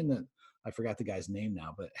 the vision that I forgot the guy's name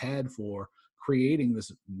now, but had for creating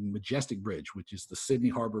this majestic bridge, which is the Sydney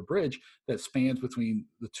Harbor Bridge that spans between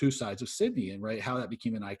the 2 sides of Sydney, and right, how that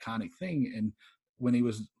became an iconic thing. And when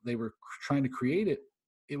they were trying to create it,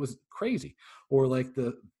 it was crazy. Or like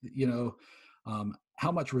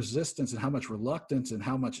how much resistance and how much reluctance and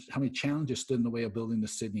how many challenges stood in the way of building the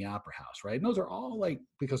Sydney Opera House, right? And those are all like,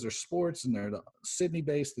 because they're sports and they're Sydney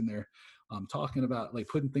based, and they're talking about like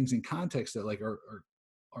putting things in context that like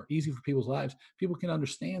are easy for people's lives. People can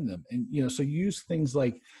understand them. And, so use things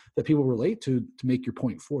like that people relate to make your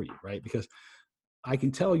point for you, right? Because I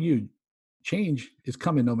can tell you change is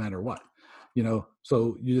coming no matter what,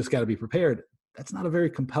 so you just got to be prepared. That's not a very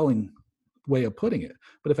compelling way of putting it.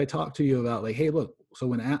 But if I talk to you about like, hey, look, so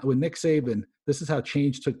when Nick Saban, this is how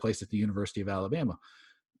change took place at the University of Alabama.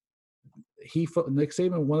 Nick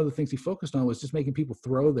Saban, one of the things he focused on was just making people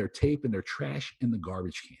throw their tape and their trash in the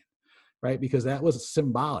garbage can, right? Because that was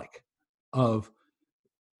symbolic of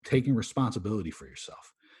taking responsibility for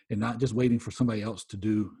yourself and not just waiting for somebody else to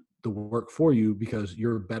do the work for you because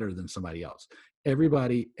you're better than somebody else.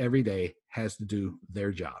 Everybody, every day has to do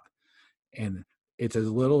their job. And it's as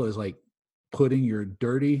little as like putting your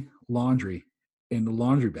dirty laundry in the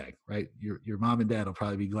laundry bag, right? Your mom and dad will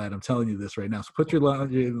probably be glad I'm telling you this right now. So put your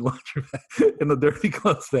laundry in the laundry bag, in the dirty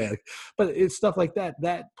clothes bag. But it's stuff like that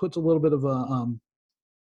that puts a little bit of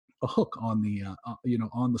a hook on the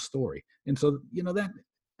on the story. And so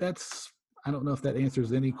that's I don't know if that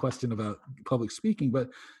answers any question about public speaking, but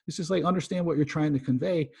it's just like understand what you're trying to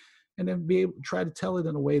convey, and then try to tell it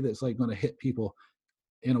in a way that's like going to hit people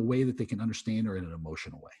in a way that they can understand, or in an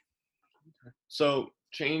emotional way. So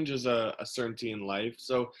change is a certainty in life.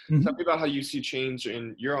 So tell me about how you see change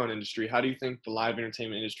in your own industry. How do you think the live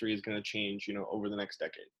entertainment industry is going to change, over the next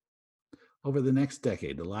decade? Over the next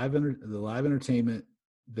decade, the live entertainment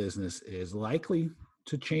business is likely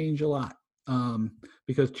to change a lot,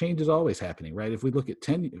 because change is always happening, right? If we look at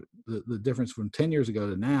the difference from 10 years ago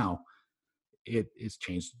to now, it's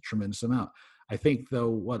changed a tremendous amount. I think, though,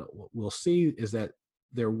 what we'll see is that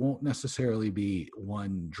there won't necessarily be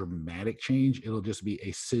one dramatic change. It'll just be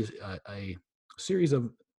a series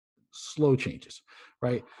of slow changes,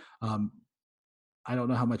 right? I don't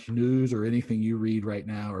know how much news or anything you read right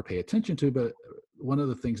now or pay attention to, but one of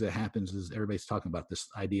the things that happens is everybody's talking about this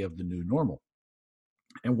idea of the new normal.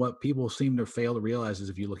 And what people seem to fail to realize is,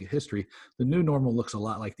 if you look at history, the new normal looks a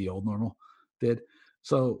lot like the old normal did.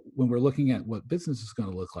 So when we're looking at what business is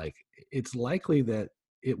going to look like, it's likely that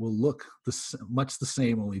it will look much the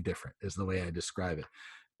same, only different, is the way I describe it.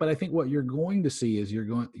 But I think what you're going to see is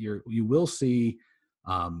you will see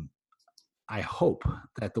I hope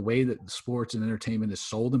that the way that sports and entertainment is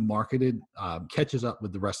sold and marketed catches up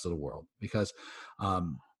with the rest of the world, because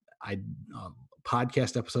I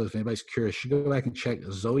podcast episodes, if anybody's curious, you should go back and check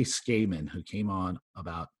Zoe Skaman, who came on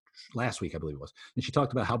about last week, I believe it was. And she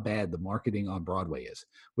talked about how bad the marketing on Broadway is,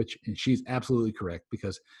 and she's absolutely correct,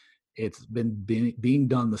 because it's been being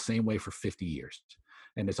done the same way for 50 years.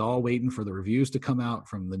 And it's all waiting for the reviews to come out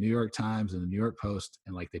from the New York Times and the New York Post.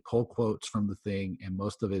 And like they pull quotes from the thing, and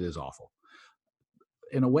most of it is awful.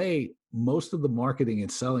 In a way, most of the marketing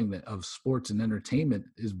and selling of sports and entertainment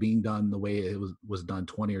is being done the way it was done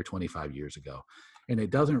 20 or 25 years ago. And it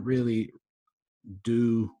doesn't really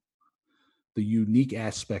do the unique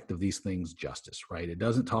aspect of these things justice, right? It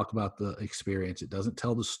doesn't talk about the experience. It doesn't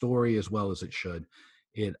tell the story as well as it should.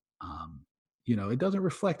 It, it doesn't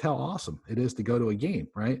reflect how awesome it is to go to a game,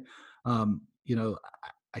 right?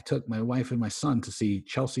 I took my wife and my son to see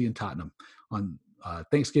Chelsea and Tottenham on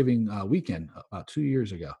Thanksgiving weekend about 2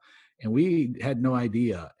 years ago. And we had no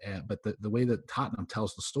idea, but the way that Tottenham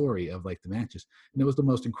tells the story of like the matches, and it was the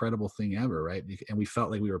most incredible thing ever, right? And we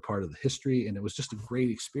felt like we were part of the history, and it was just a great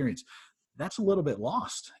experience. That's a little bit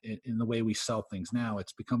lost in the way we sell things now.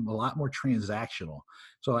 It's become a lot more transactional.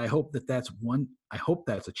 So I hope that's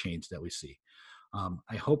a change that we see.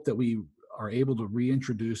 I hope that we are able to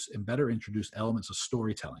reintroduce and better introduce elements of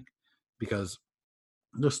storytelling, because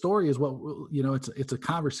the story is what, it's a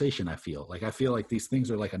conversation. I feel like these things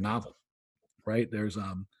are like a novel, right? There's,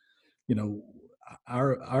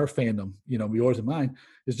 our fandom, yours and mine,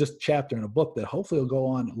 is just a chapter in a book that hopefully will go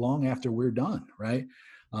on long after we're done, right?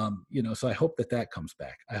 So I hope that comes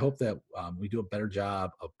back. I hope that we do a better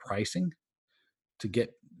job of pricing to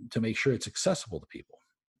make sure it's accessible to people.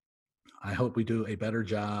 I hope we do a better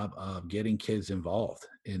job of getting kids involved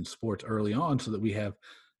in sports early on, so that we have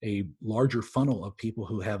a larger funnel of people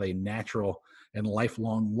who have a natural and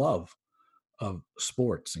lifelong love of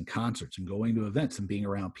sports and concerts and going to events and being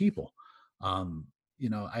around people.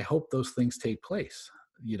 I hope those things take place.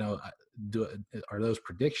 Are those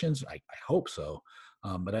predictions? I hope so.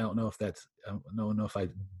 But I don't know if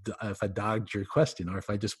if I dodged your question, or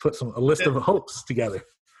if I just put a list of hopes together.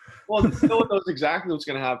 Well, no one knows exactly what's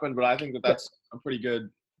going to happen, but I think that's a pretty good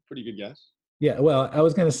guess. Yeah, well, I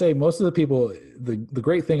was going to say, most of the people, the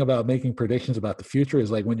great thing about making predictions about the future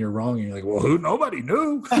is like when you're wrong, and you're like, well, nobody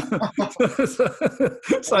knew. So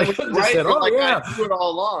I just said, I knew it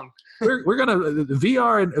all along. We're going to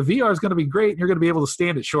VR is going to be great, and you're going to be able to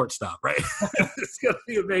stand at shortstop, right? It's going to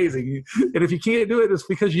be amazing. And if you can't do it, it's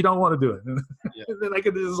because you don't want to do it. Yeah. And then I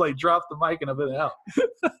could just like drop the mic and I've been out.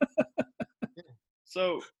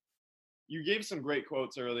 So you gave some great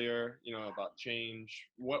quotes earlier, about change.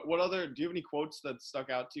 What other, do you have any quotes that stuck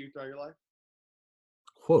out to you throughout your life?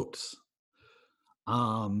 Quotes.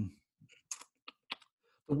 The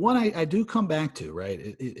one I do come back to, right,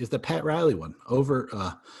 is the Pat Riley one.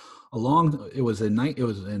 It was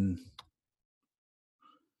in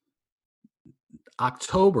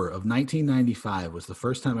October of 1995 was the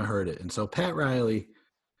first time I heard it. And so Pat Riley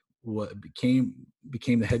became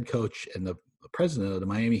the head coach and the president of the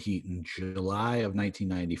Miami Heat in July of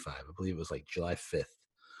 1995. I believe it was like July 5th. It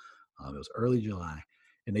was early July,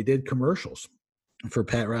 and they did commercials for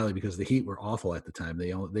Pat Riley because the Heat were awful at the time.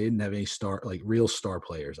 They didn't have any real star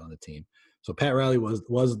players on the team. So Pat Riley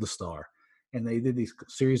was the star, and they did these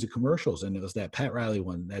series of commercials, and it was that Pat Riley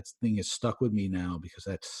one. That thing is stuck with me now because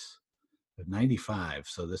that's 95.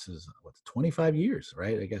 So this is 25 years,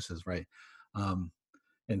 right? I guess is right.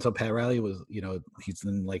 And so Pat Riley was, he's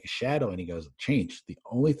in like a shadow, and he goes, change. The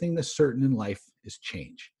only thing that's certain in life is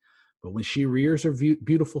change. But when she rears her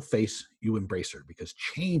beautiful face, you embrace her, because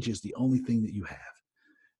change is the only thing that you have.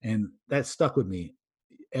 And that stuck with me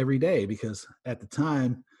every day, because at the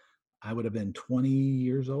time I would have been 20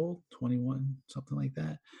 years old, 21, something like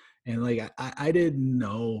that. And like, I didn't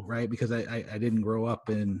know, right? Because I didn't grow up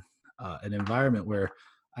in an environment where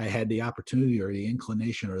I had the opportunity or the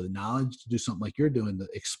inclination or the knowledge to do something like you're doing, to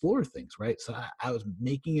explore things, right? So I was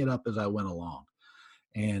making it up as I went along.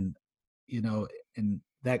 And, and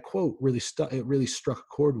that quote really stuck. It really struck a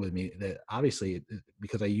chord with me, that obviously,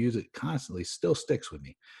 because I use it constantly, still sticks with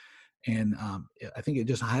me. And I think it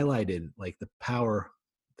just highlighted like the power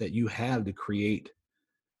that you have to create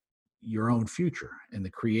your own future and to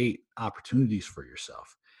create opportunities for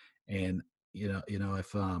yourself. And,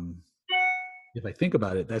 if I think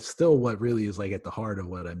about it, that's still what really is like at the heart of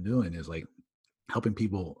what I'm doing, is like helping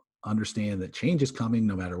people understand that change is coming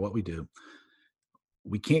no matter what we do.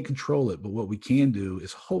 We can't control it, but what we can do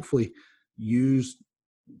is hopefully use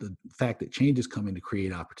the fact that change is coming to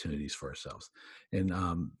create opportunities for ourselves, and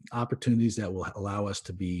opportunities that will allow us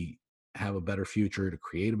to be have a better future, to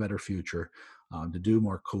create a better future, to do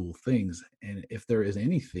more cool things. And if there is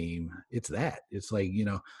any theme, it's that. It's like,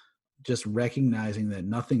 just recognizing that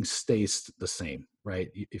nothing stays the same, right?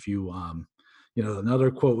 If you, another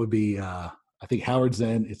quote would be, I think Howard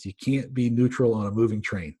Zinn, it's you can't be neutral on a moving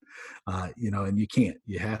train, and you can't.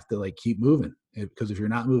 You have to like keep moving, because if you're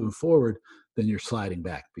not moving forward, then you're sliding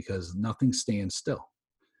back, because nothing stands still.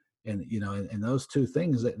 And and those two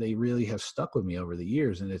things, that they really have stuck with me over the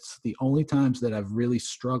years. And it's the only times that I've really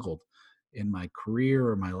struggled in my career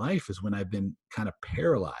or my life is when I've been kind of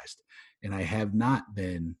paralyzed and I have not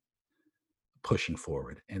been pushing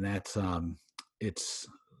forward. And that's it's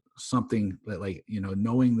something that, like,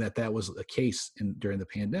 knowing that was the case during the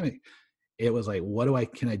pandemic, it was like,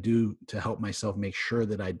 can I do to help myself make sure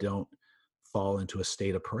that I don't fall into a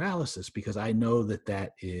state of paralysis? Because I know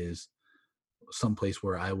that is someplace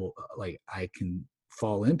where I can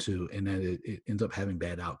fall into, and then it ends up having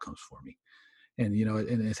bad outcomes for me. And,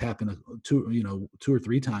 and it's happened two or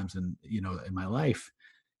three times in my life.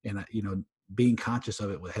 And, being conscious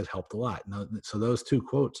of it has helped a lot. So those two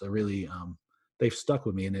quotes are really, they've stuck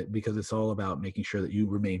with me because it's all about making sure that you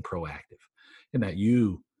remain proactive and that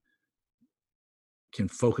you can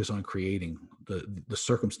focus on creating the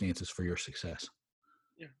circumstances for your success.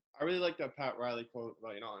 Yeah. I really like that Pat Riley quote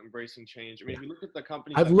about, embracing change. I mean, if you look at the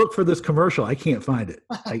company, I've looked for this commercial. I can't find it.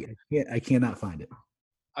 I cannot find it.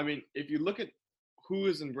 I mean, if you look at who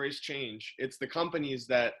has embraced change, it's the companies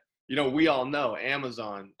that, we all know.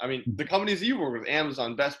 Amazon. I mean, the companies you work with,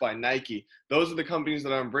 Amazon, Best Buy, Nike, those are the companies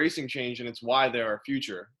that are embracing change, and it's why they're our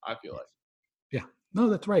future, I feel like. Yeah. No,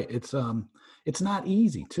 that's right. It's not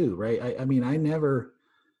easy too, right? I mean, I never,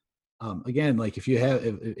 again, like if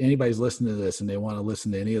anybody's listening to this and they want to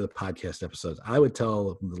listen to any of the podcast episodes, I would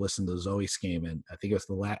tell them to listen to Zoe Skaman. I think it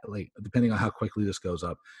was depending on how quickly this goes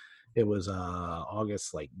up, it was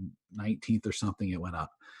August 19th or something it went up.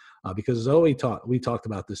 Because Zoe we talked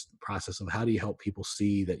about this process of how do you help people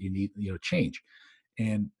see that you need, change.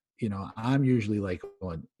 And, I'm usually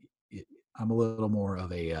I'm a little more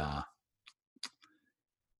of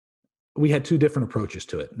we had two different approaches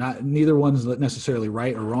to it. Neither one's necessarily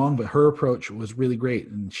right or wrong, but her approach was really great.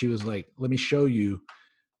 And she was like, let me show you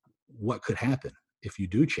what could happen if you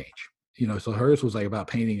do change. So hers was about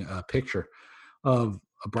painting a picture of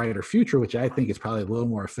a brighter future, which I think is probably a little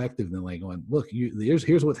more effective than going, look,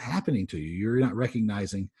 here's what's happening to you. You're not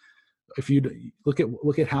recognizing. If you look at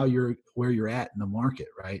where you're at in the market,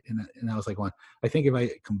 right? And I was like, I think if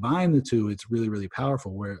I combine the two, it's really, really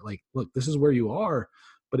powerful. Where look, this is where you are,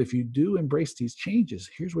 but if you do embrace these changes,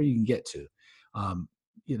 here's where you can get to.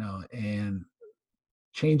 And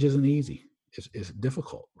change isn't easy. It's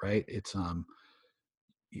difficult, right? It's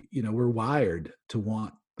we're wired to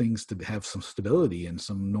want things to have some stability and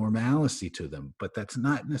some normalcy to them, but that's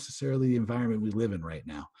not necessarily the environment we live in right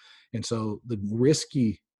now. And so the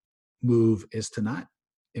risky move is to not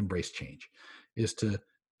embrace change, is to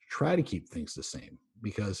try to keep things the same,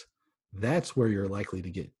 because that's where you're likely to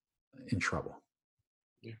get in trouble.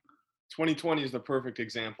 Yeah. 2020 is the perfect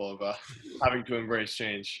example of having to embrace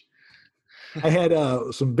change. I had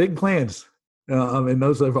some big plans, and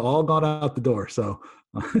those have all gone out the door. So,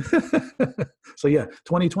 so yeah,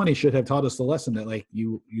 2020 should have taught us the lesson that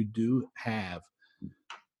you do have,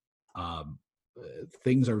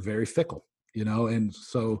 things are very fickle, and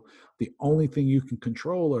so the only thing you can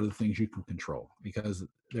control are the things you can control, because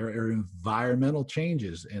there are environmental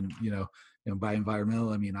changes, and by environmental,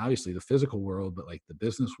 I mean obviously the physical world, but the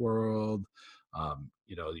business world,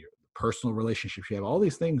 your personal relationships, you have all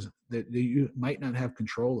these things that you might not have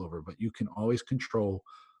control over, but you can always control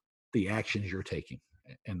the actions you're taking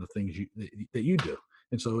and the things that you do.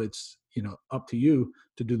 And so it's, up to you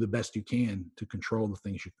to do the best you can to control the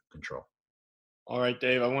things you can control. All right,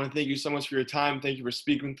 Dave, I want to thank you so much for your time. Thank you for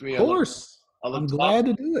speaking with me. Of course. I'm glad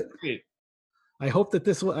to do it. Great. I hope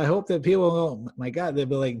that people, oh my God, they'll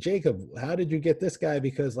be like, Jacob, how did you get this guy?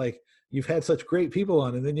 Because you've had such great people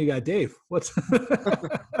on, and then you got Dave. What's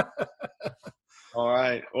All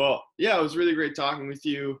right. Well, yeah, it was really great talking with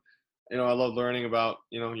you. I love learning about,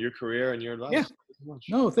 your career and your advice. Yeah.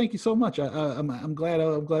 No, thank you so much. I'm glad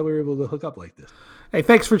we were able to hook up like this. Hey,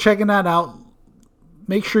 thanks for checking that out.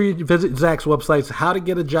 Make sure you visit Zach's website,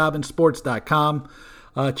 howtogetajobinsports.com.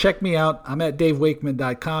 Check me out. I'm at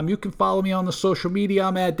davewakeman.com. You can follow me on the social media.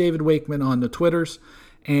 I'm at David Wakeman on the Twitters,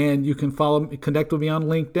 and you can connect with me on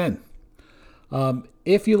LinkedIn.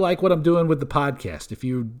 If you like what I'm doing with the podcast, if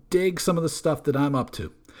you dig some of the stuff that I'm up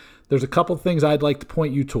to, there's a couple things I'd like to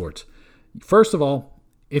point you towards. First of all,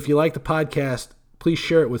 if you like the podcast, please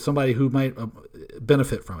share it with somebody who might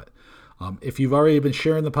benefit from it. If you've already been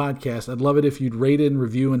sharing the podcast, I'd love it if you'd rate it and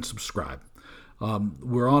review and subscribe.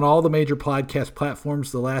 We're on all the major podcast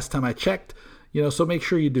platforms the last time I checked, so make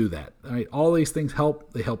sure you do that. All right, all these things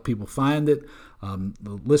help. They help people find it.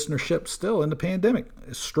 The listenership still in the pandemic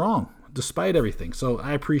is strong despite everything. So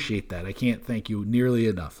I appreciate that. I can't thank you nearly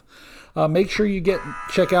enough. Make sure you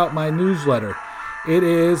check out my newsletter. It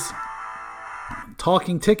is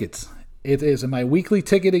Talking Tickets. It is my weekly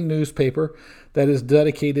ticketing newspaper that is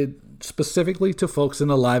dedicated specifically to folks in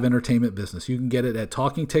the live entertainment business. You can get it at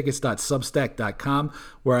talkingtickets.substack.com,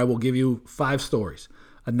 where I will give you 5 stories,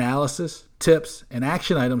 analysis, tips, and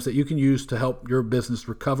action items that you can use to help your business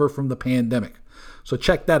recover from the pandemic. So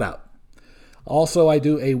check that out. Also, I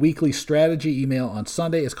do a weekly strategy email on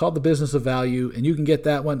Sunday. It's called The Business of Value, and you can get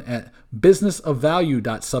that one at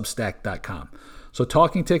businessofvalue.substack.com. So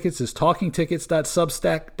Talking Tickets is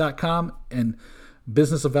talkingtickets.substack.com, and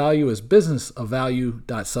Business of Value is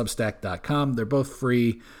businessofvalue.substack.com. They're both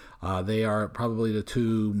free. They are probably the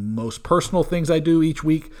 2 most personal things I do each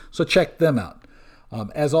week, so check them out.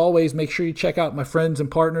 As always, make sure you check out my friends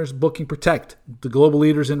and partners, Booking Protect, the global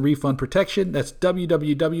leaders in refund protection. That's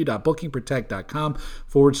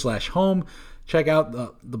www.bookingprotect.com/home. Check out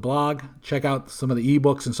the blog. Check out some of the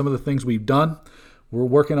ebooks and some of the things we've done. We're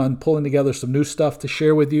working on pulling together some new stuff to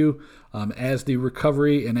share with you as the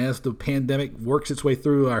recovery and as the pandemic works its way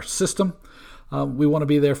through our system. We want to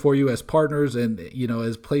be there for you as partners and,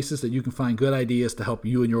 as places that you can find good ideas to help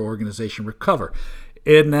you and your organization recover.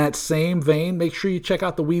 In that same vein, make sure you check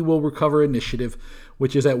out the We Will Recover initiative,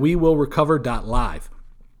 which is at wewillrecover.live.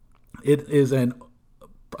 It is a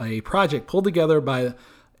project pulled together by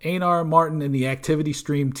Einar, Martin, and the Activity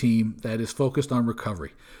Stream team that is focused on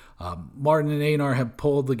recovery. Martin and Einar have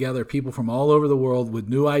pulled together people from all over the world with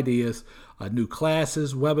new ideas, new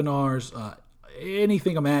classes, webinars,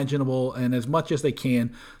 anything imaginable, and as much as they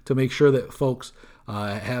can to make sure that folks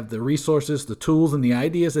have the resources, the tools, and the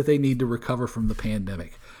ideas that they need to recover from the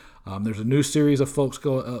pandemic. There's a new series of folks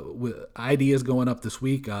with ideas going up this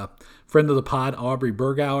week. Friend of the pod, Aubrey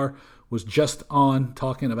Bergauer, was just on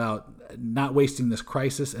talking about not wasting this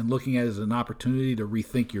crisis and looking at it as an opportunity to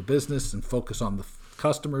rethink your business and focus on the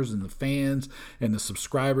customers and the fans and the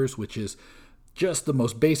subscribers, which is just the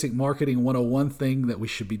most basic marketing 101 thing that we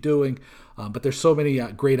should be doing. But there's so many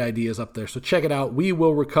great ideas up there. So check it out,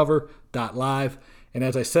 wewillrecover.live. And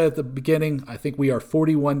as I said at the beginning, I think we are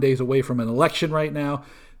 41 days away from an election right now.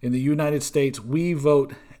 In the United States, we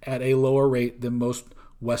vote at a lower rate than most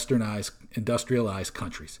westernized, industrialized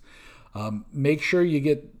countries. Make sure you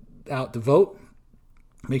get out to vote.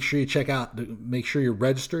 Make sure you make sure you're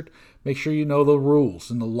registered. Make sure you know the rules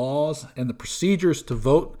and the laws and the procedures to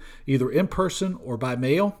vote, either in person or by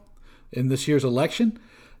mail in this year's election.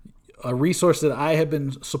 A resource that I have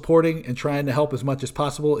been supporting and trying to help as much as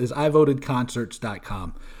possible is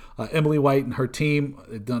ivotedconcerts.com. Emily White and her team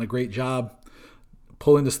have done a great job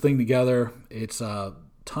pulling this thing together. It's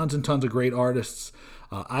tons and tons of great artists.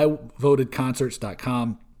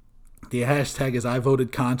 ivotedconcerts.com. The hashtag is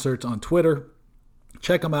ivotedconcerts on Twitter.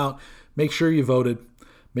 Check them out. Make sure you voted.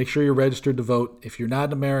 Make sure you're registered to vote. If you're not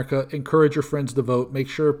in America, encourage your friends to vote. Make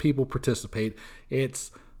sure people participate. It's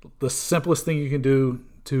the simplest thing you can do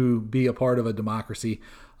to be a part of a democracy.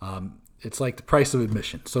 It's like the price of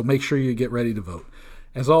admission. So make sure you get ready to vote.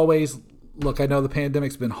 As always, look, I know the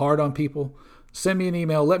pandemic's been hard on people. Send me an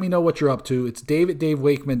email. Let me know what you're up to. It's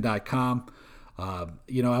dave@davewakeman.com. I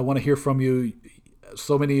want to hear from you.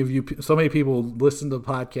 So many people listen to the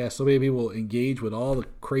podcast. So many people engage with all the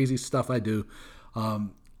crazy stuff I do.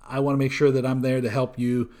 I want to make sure that I'm there to help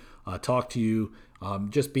you, talk to you,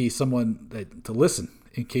 just be someone to listen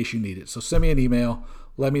in case you need it. So send me an email.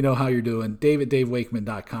 Let me know how you're doing.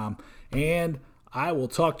 dave@davewakeman.com. And I will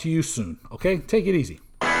talk to you soon. Okay? Take it easy.